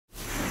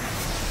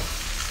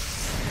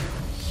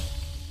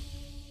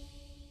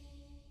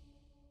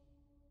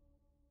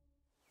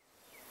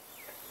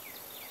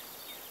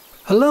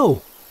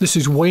Hello, this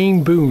is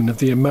Wayne Boone of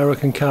the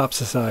American Carp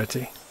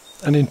Society,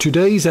 and in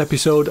today's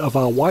episode of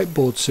our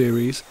whiteboard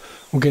series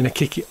we're going to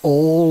kick it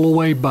all the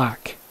way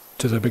back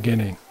to the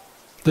beginning.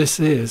 This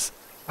is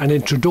an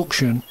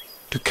introduction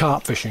to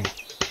carp fishing.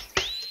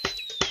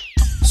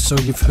 So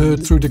you've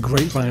heard through the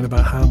grapevine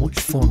about how much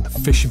fun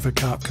fishing for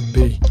carp can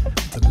be,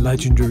 the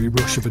legendary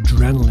rush of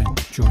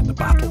adrenaline during the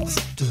battles,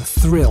 to the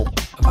thrill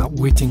of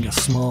outwitting a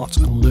smart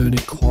and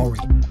learned quarry.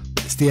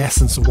 It's the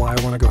essence of why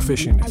I want to go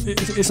fishing.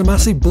 It's a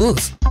massive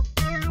buzz.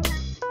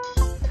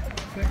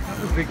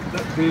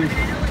 That'd be the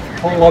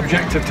whole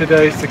object of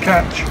today, is to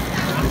catch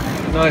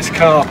a nice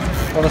carp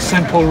on a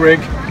simple rig,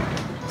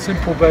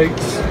 simple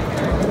baits.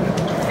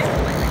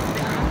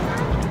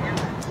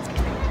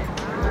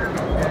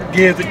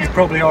 Gear that you've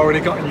probably already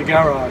got in your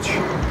garage.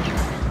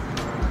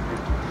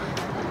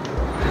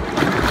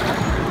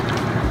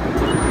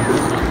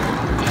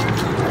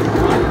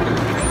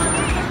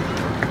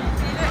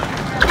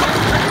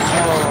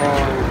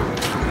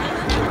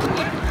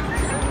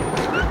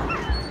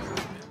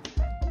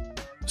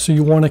 So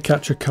you want to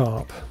catch a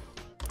carp.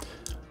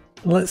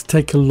 Let's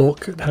take a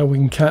look at how we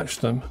can catch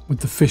them with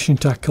the fishing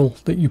tackle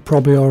that you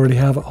probably already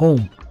have at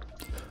home.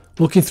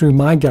 Looking through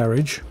my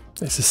garage,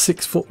 it's a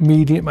 6-foot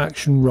medium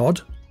action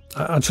rod.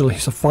 Actually,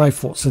 it's a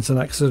 5-foot since an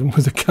accident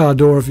with a car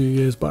door a few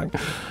years back,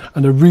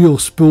 and a reel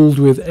spooled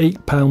with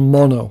 8-pound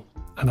mono,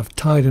 and I've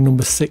tied a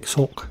number 6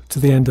 hook to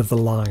the end of the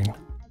line.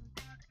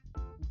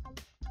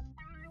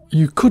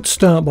 You could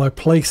start by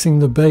placing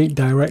the bait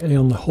directly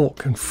on the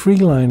hook and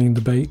freelining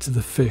the bait to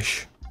the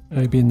fish,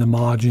 maybe in the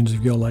margins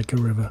of your lake or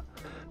river.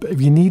 But if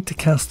you need to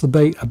cast the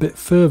bait a bit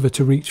further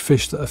to reach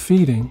fish that are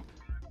feeding,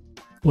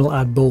 we'll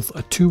add both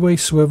a 2-way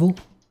swivel,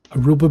 a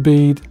rubber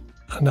bead,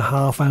 and a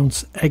 1/2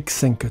 ounce egg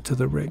sinker to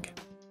the rig.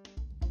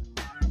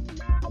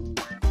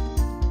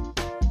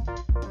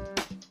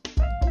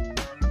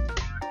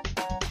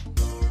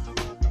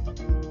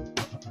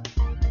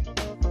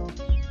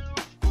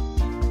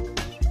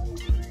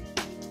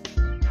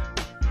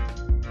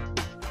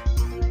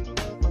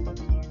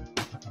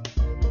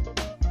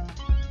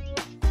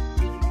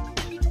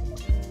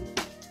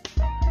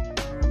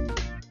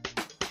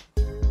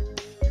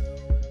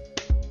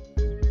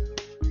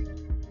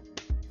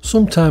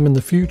 Sometime in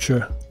the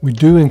future, we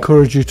do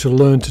encourage you to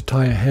learn to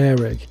tie a hair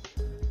rig,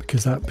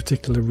 because that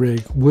particular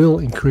rig will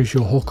increase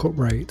your hookup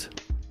rate,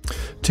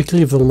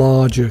 particularly of the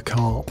larger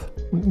carp,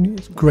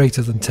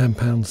 greater than 10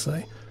 pounds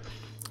say.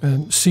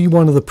 And see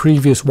one of the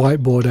previous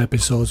whiteboard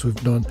episodes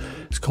we've done.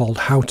 It's called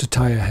How to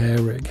Tie a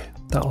Hair Rig.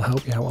 That'll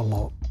help you out a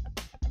lot.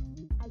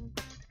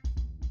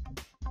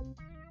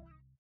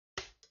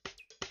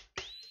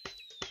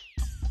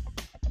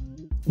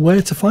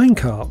 Where to find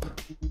carp?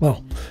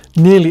 Well,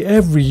 nearly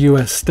every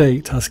US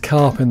state has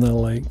carp in their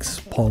lakes,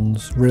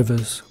 ponds,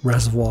 rivers,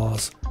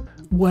 reservoirs.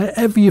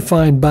 Wherever you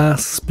find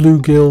bass,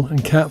 bluegill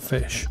and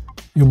catfish,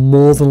 you're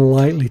more than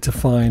likely to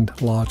find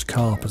large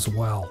carp as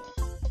well.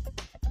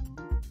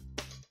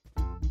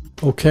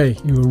 Okay,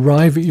 you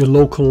arrive at your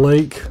local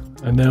lake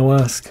and now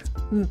ask,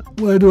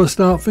 where do I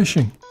start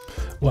fishing?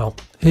 Well,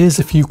 here's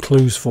a few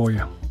clues for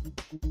you.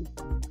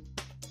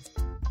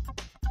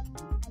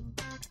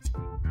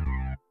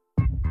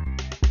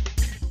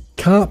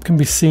 Carp can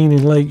be seen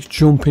in lakes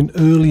jumping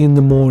early in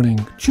the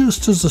morning,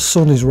 just as the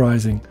sun is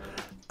rising,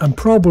 and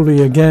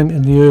probably again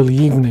in the early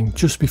evening,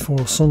 just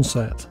before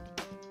sunset.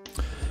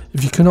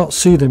 If you cannot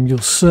see them, you'll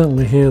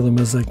certainly hear them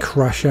as they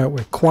crash out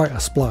with quite a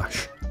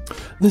splash.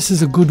 This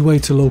is a good way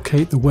to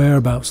locate the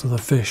whereabouts of the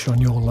fish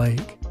on your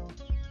lake.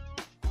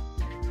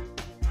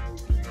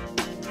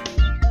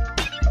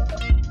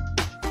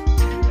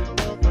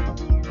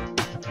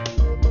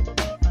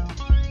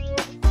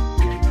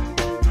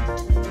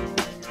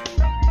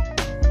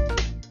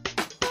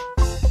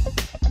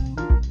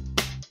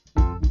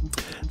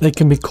 They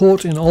can be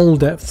caught in all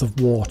depths of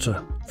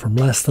water, from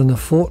less than a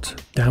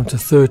foot down to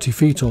 30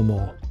 feet or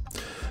more.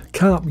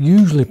 Carp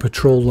usually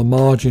patrol the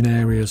margin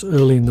areas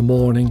early in the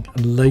morning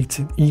and late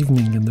in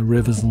evening in the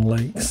rivers and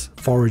lakes,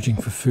 foraging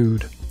for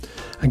food,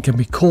 and can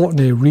be caught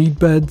near reed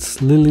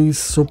beds, lilies,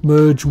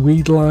 submerged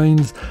weed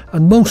lines,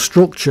 and most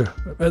structure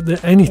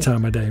at any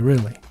time of day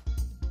really.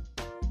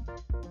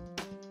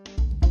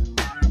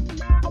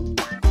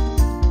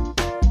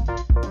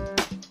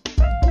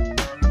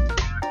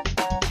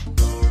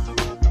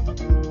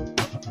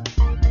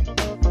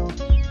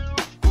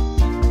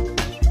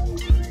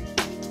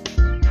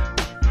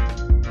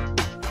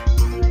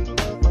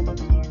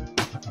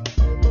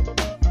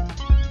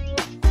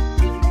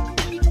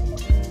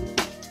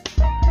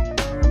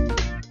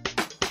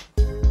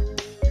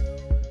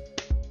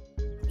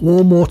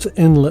 Warm water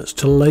inlets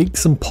to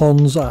lakes and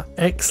ponds are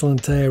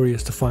excellent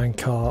areas to find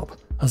carp,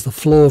 as the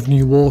flow of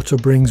new water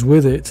brings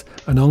with it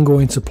an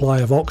ongoing supply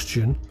of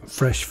oxygen and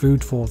fresh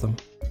food for them.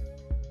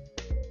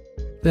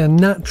 They are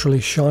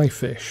naturally shy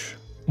fish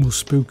and will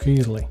spook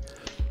easily,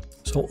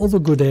 so other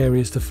good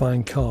areas to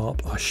find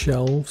carp are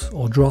shelves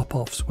or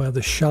drop-offs where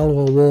the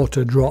shallower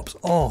water drops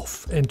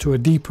off into a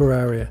deeper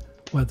area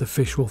where the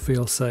fish will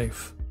feel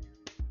safe.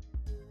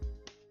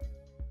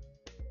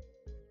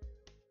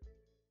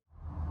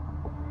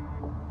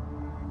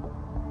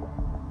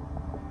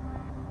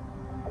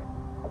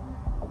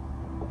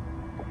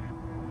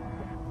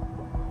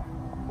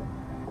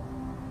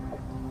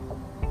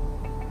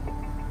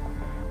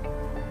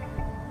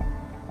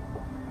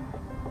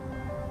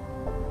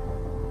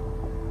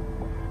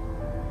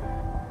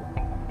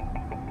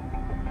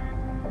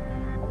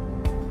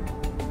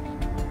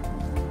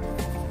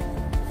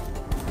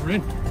 We're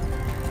in.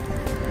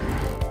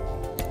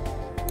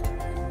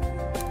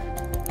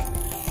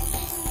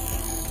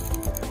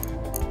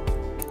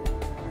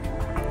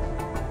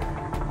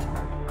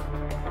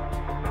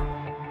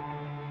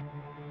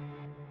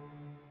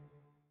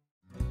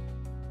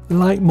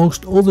 Like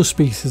most other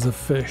species of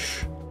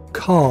fish,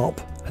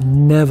 carp are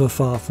never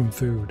far from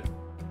food.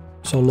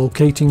 So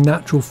locating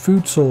natural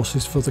food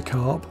sources for the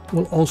carp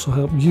will also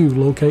help you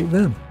locate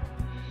them.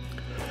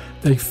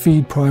 They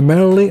feed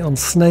primarily on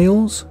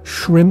snails,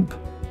 shrimp,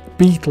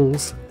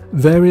 beetles,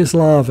 various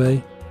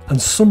larvae,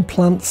 and some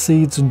plant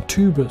seeds and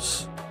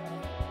tubers.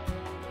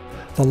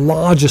 The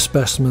larger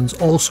specimens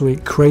also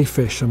eat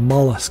crayfish and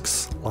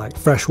mollusks like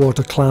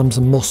freshwater clams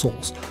and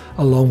mussels,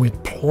 along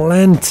with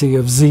plenty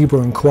of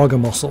zebra and quagga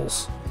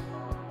mussels.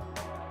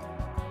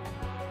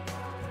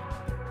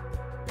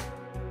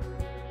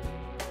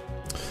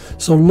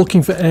 So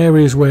looking for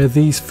areas where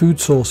these food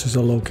sources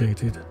are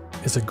located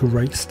is a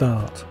great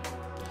start.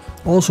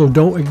 Also,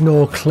 don't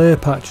ignore clear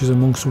patches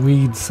amongst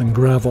weeds and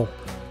gravel.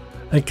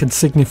 It can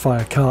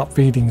signify a carp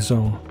feeding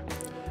zone.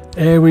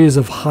 Areas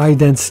of high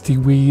density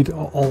weed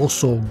are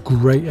also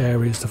great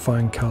areas to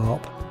find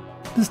carp.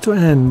 Just to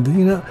end,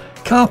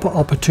 carp are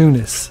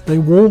opportunists. They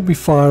won't be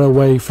far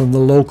away from the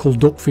local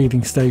duck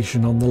feeding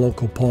station on the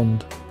local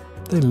pond.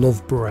 They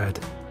love bread.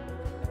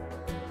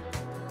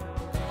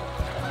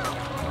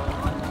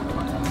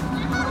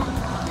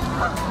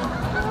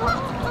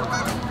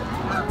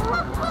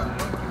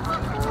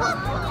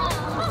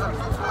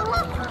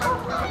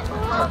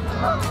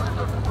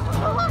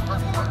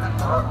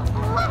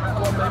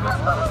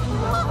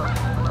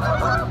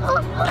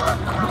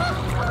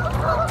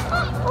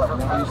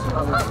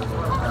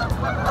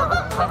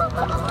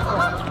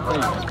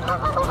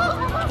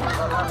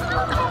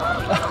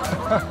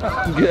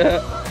 Yeah.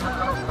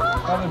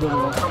 Have another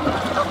one.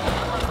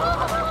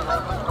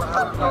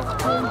 That's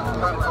crazy.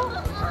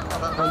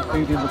 I'm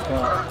feeding the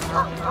carp.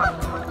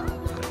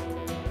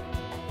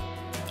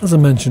 As I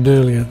mentioned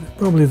earlier,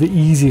 probably the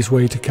easiest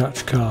way to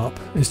catch carp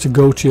is to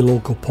go to your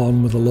local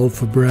pond with a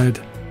loaf of bread,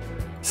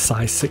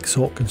 size 6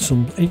 hook and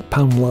some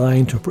 8-pound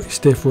line to a pretty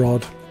stiff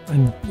rod,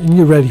 and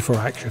you're ready for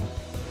action.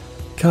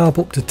 Carp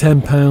up to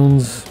 10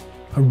 pounds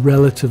are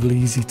relatively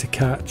easy to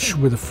catch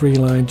with a free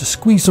line. Just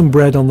squeeze some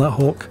bread on that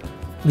hook,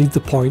 leave the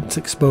points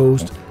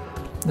exposed,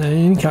 and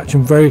you can catch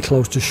them very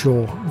close to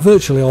shore.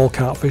 Virtually all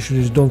carp fishing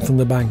is done from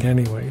the bank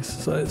anyways,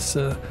 so it's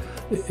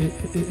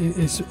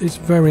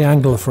very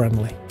angler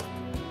friendly.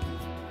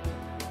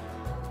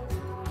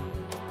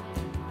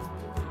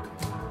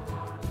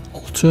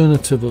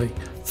 Alternatively,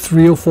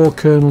 3 or 4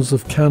 kernels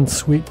of canned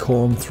sweet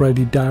corn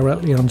threaded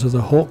directly onto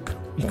the hook.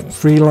 You can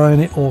free line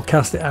it or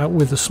cast it out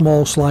with a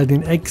small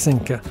sliding egg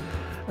sinker,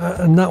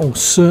 and that will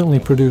certainly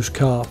produce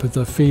carp if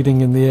they're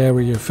feeding in the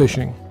area you're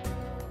fishing.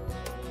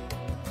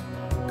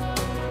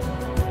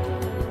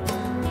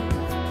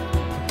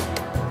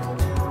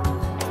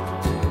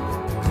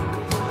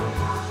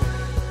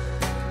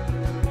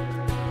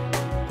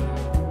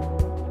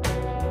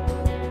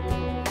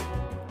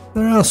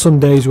 There are some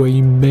days where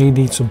you may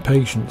need some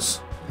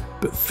patience,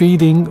 but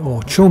feeding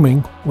or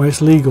chumming where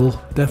it's legal,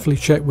 definitely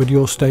check with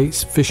your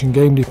state's fish and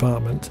game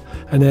department.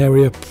 An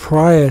area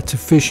prior to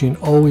fishing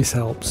always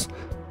helps.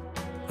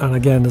 And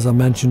again, as I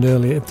mentioned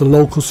earlier, if the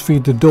locals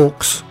feed the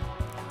ducks,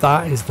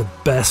 that is the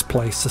best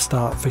place to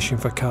start fishing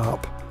for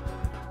carp.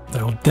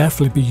 They'll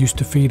definitely be used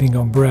to feeding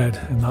on bread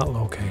in that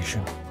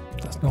location.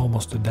 That's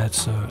almost a dead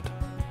cert.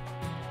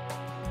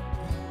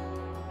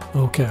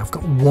 Okay, I've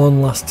got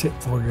one last tip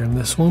for you in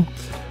this one.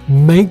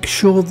 Make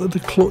sure that the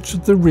clutch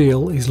of the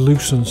reel is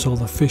loosened so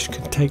the fish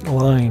can take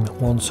line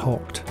once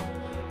hooked.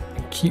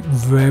 And keep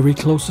very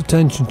close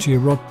attention to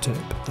your rod tip,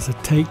 as a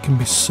take can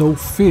be so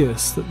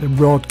fierce that the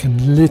rod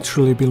can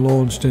literally be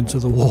launched into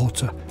the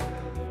water.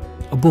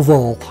 Above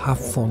all, have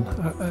fun.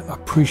 I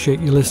appreciate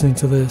you listening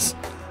to this,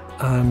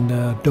 and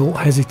don't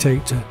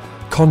hesitate to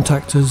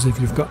contact us if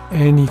you've got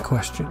any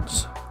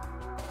questions.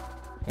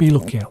 Be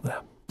lucky out there.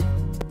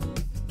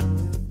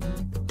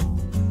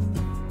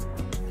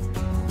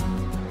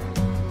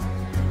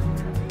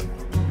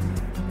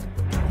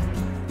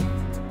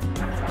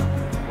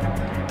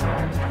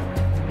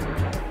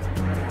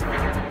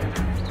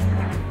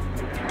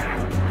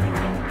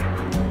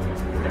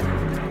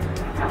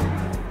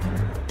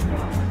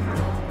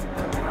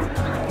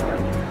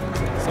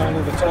 Sign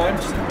of the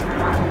times.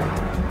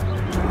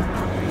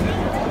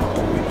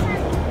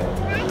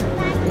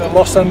 The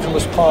Los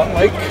Angeles Park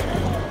Lake.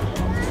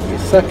 The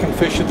second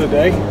fish of the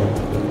day.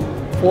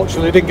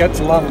 Fortunately, didn't get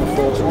to land the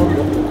first one,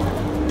 but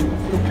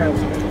who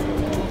counted it?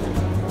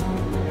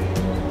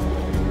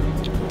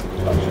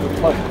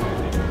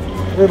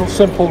 Actually, a little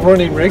simple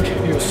running rig.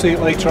 You'll see it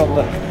later on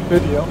the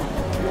video.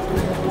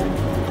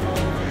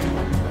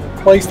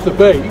 Place the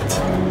bait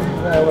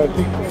there where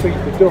people feed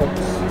the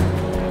ducks.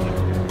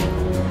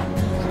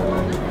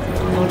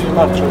 Only a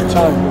matter of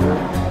time,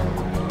 really.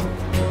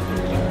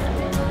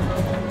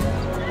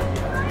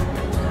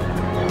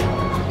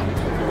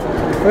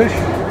 Fish.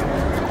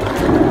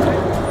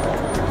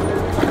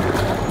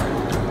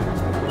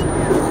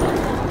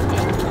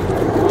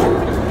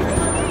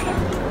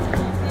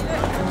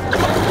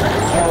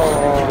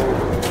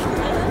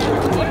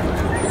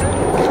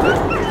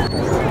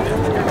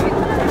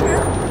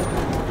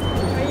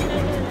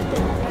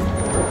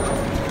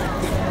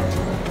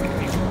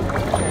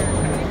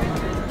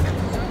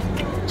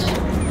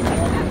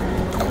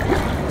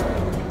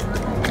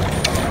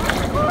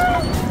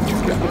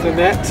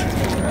 net,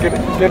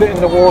 get it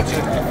in the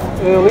water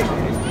early.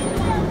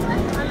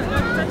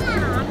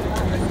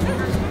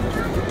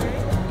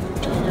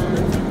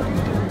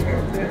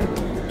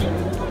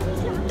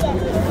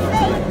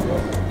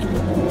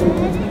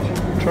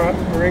 Try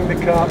and bring the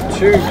carp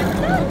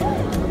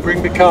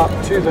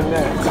to the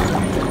net.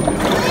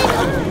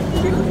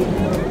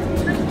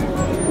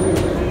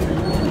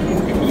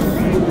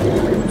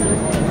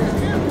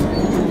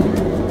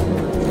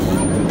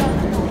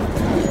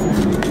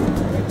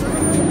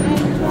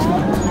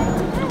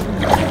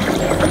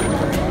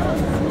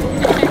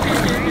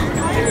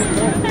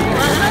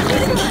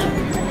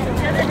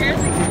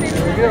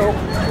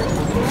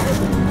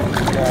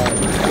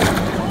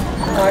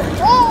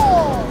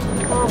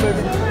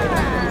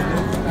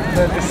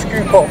 Then just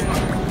scoop up.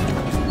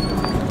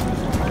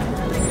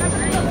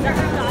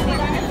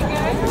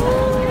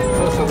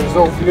 As a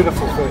result,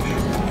 beautiful fish.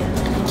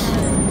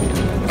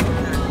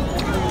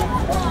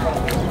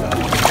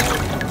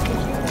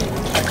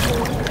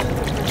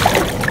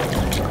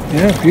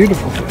 Yeah,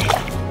 beautiful fish.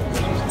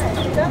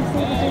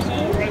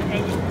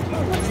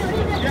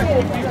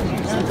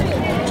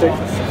 Take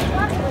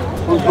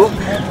the hook.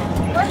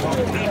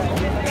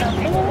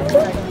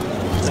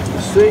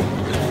 See,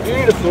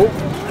 beautiful.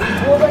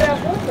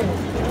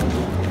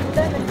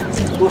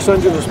 Los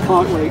Angeles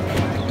Park Lake.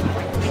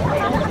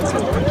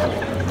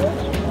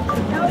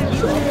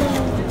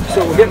 So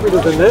we'll get rid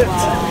of the net.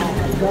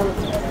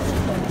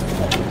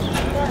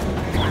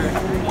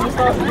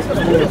 I'm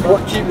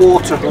going to keep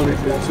water on it.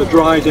 It's a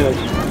dry day.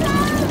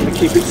 I'm going to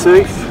keep it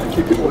safe,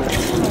 keep it wet.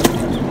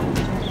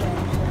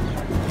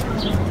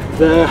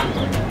 There,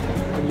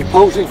 when you're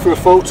posing for a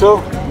photo,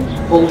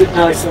 hold it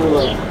nice and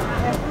low.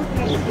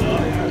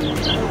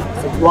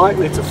 It's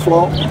likely to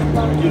flop.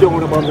 You don't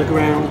want them on the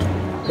ground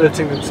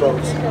hurting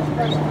themselves.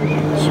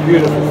 It's a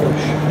beautiful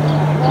fish.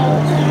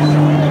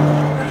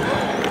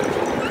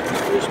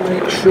 Just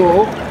make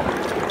sure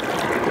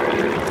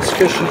this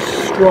fish is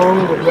strong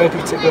and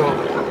ready to go.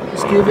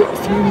 Just give it a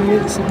few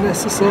minutes if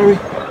necessary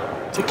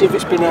to give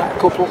its been out a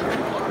couple.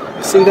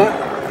 You see that?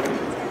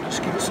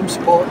 Just give it some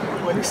support.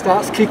 When it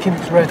starts kicking,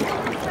 it's ready.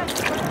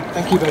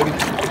 Thank you, baby.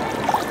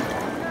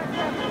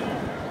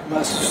 And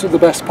that's the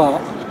best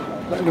part,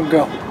 letting them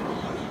go.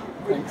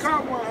 Thanks.